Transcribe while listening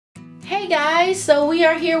Hey guys, so we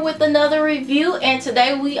are here with another review, and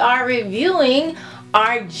today we are reviewing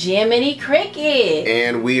our Jiminy Cricket.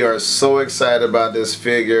 And we are so excited about this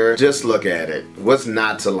figure. Just look at it. What's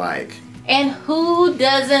not to like? And who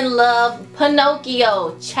doesn't love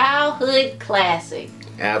Pinocchio? Childhood classic.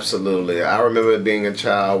 Absolutely. I remember being a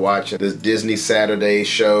child watching the Disney Saturday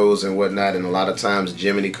shows and whatnot, and a lot of times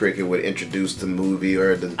Jiminy Cricket would introduce the movie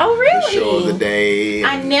or the show of the day.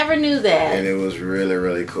 I never knew that. And it was really,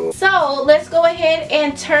 really cool. So let's go ahead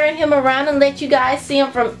and turn him around and let you guys see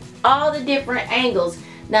him from all the different angles.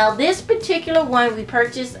 Now this particular one we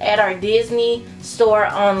purchased at our Disney store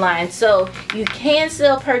online. So you can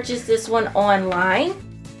still purchase this one online.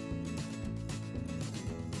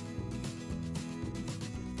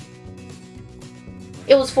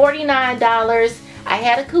 It was $49. I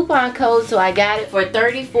had a coupon code, so I got it for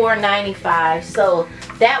 $34.95. So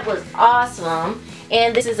that was awesome.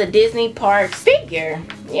 And this is a Disney Parks figure.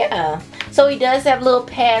 Yeah. So he does have little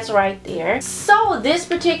pads right there. So this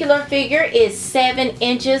particular figure is 7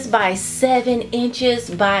 inches by 7 inches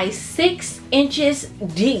by 6 inches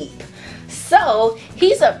deep. So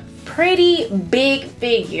he's a pretty big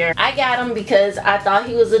figure. I got him because I thought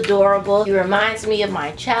he was adorable. He reminds me of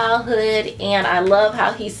my childhood, and I love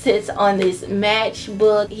how he sits on this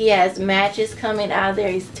matchbook. He has matches coming out of there.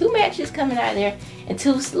 He's 2 matches coming out of there and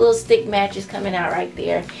 2 little stick matches coming out right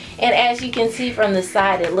there. And as you can see from the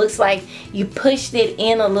side, it looks like you pushed it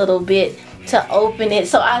in a little bit to open it.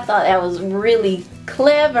 So I thought that was really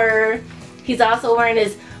clever. He's also wearing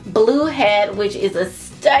his blue hat, which is a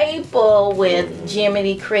staple with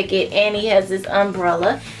Jiminy Cricket, and he has his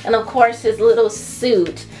umbrella and of course his little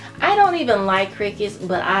suit. I don't even like crickets,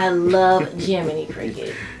 but I love Jiminy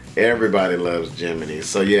Cricket. Everybody loves Jiminy.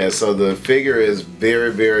 So yeah, so the figure is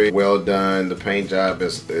very, very well done. The paint job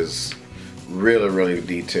is really, really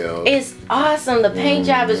detailed. It's awesome. The paint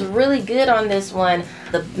job is really good on this one.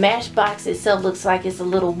 The matchbox itself looks like it's a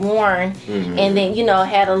little worn, and then, you know,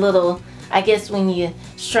 had a little, I guess when you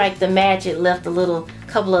strike the match, it left a little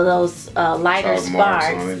couple of those lighter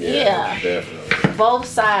sparks. Yeah, definitely. Both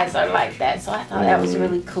sides are like that, so I thought that was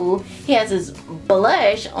really cool. He has his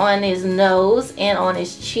blush on his nose and on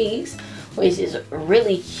his cheeks, which is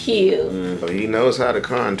really cute. He knows how to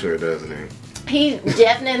contour, doesn't he? He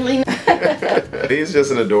definitely He's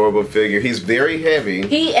just an adorable figure. He's very heavy.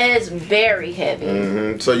 He is very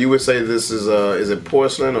heavy. So you would say this is it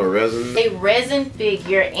porcelain or resin? A resin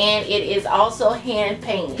figure, and it is also hand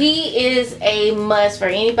painted. He is a must for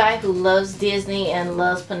anybody who loves Disney and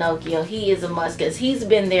loves Pinocchio. He is a must because he's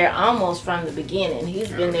been there almost from the beginning. He's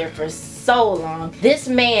been there for so long. This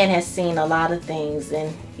man has seen a lot of things,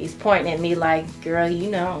 and he's pointing at me like, girl,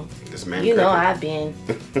 you know. This man, you know, I've been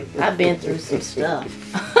through some stuff.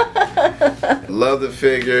 Love the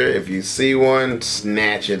figure. If you see one,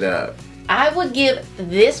 snatch it up. I would give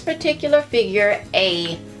this particular figure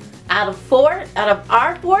out of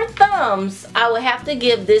our 4 thumbs, I would have to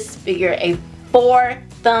give this figure a 4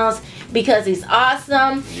 thumbs because he's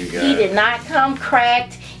awesome. He did not come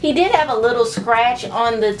cracked. He did have a little scratch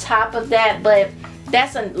on the top of that, but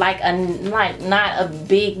that's not a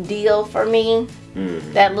big deal for me.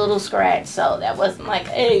 That little scratch, so that wasn't like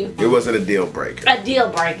it wasn't a deal breaker. A deal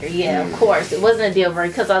breaker, yeah, of course it wasn't a deal breaker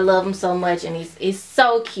because I love him so much, and he's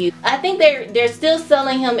so cute. I think they're still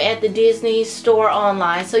selling him at the Disney store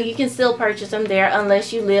online, so you can still purchase him there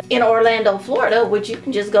unless you live in Orlando, Florida, which you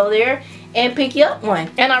can just go there and pick you up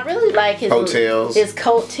one. And I really like his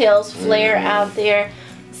coattails flare out there,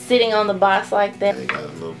 sitting on the box like that. They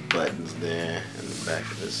got little buttons there in the back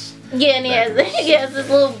of this. Yeah, and he has his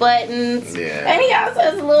little buttons. Yeah. And he also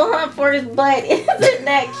has a little hump for his butt. Isn't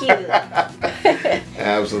that cute?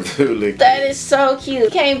 Absolutely. That is so cute. He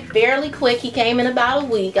came fairly quick. He came in about a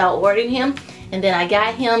week. I ordered him, and then I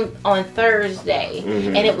got him on Thursday,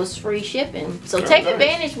 and it was free shipping. So take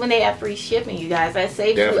advantage when they have free shipping, you guys. That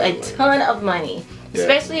saves you a ton of money.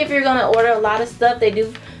 Especially if you're going to order a lot of stuff. They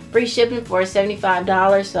do free shipping for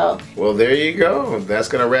 $75. So well, there you go. That's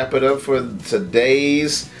gonna wrap it up for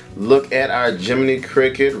today's look at our Jiminy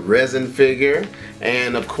Cricket resin figure,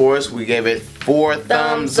 and of course we gave it 4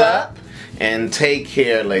 thumbs up. And take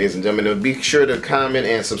care, ladies and gentlemen. Be sure to comment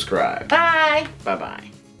and subscribe. Bye. Bye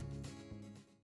bye.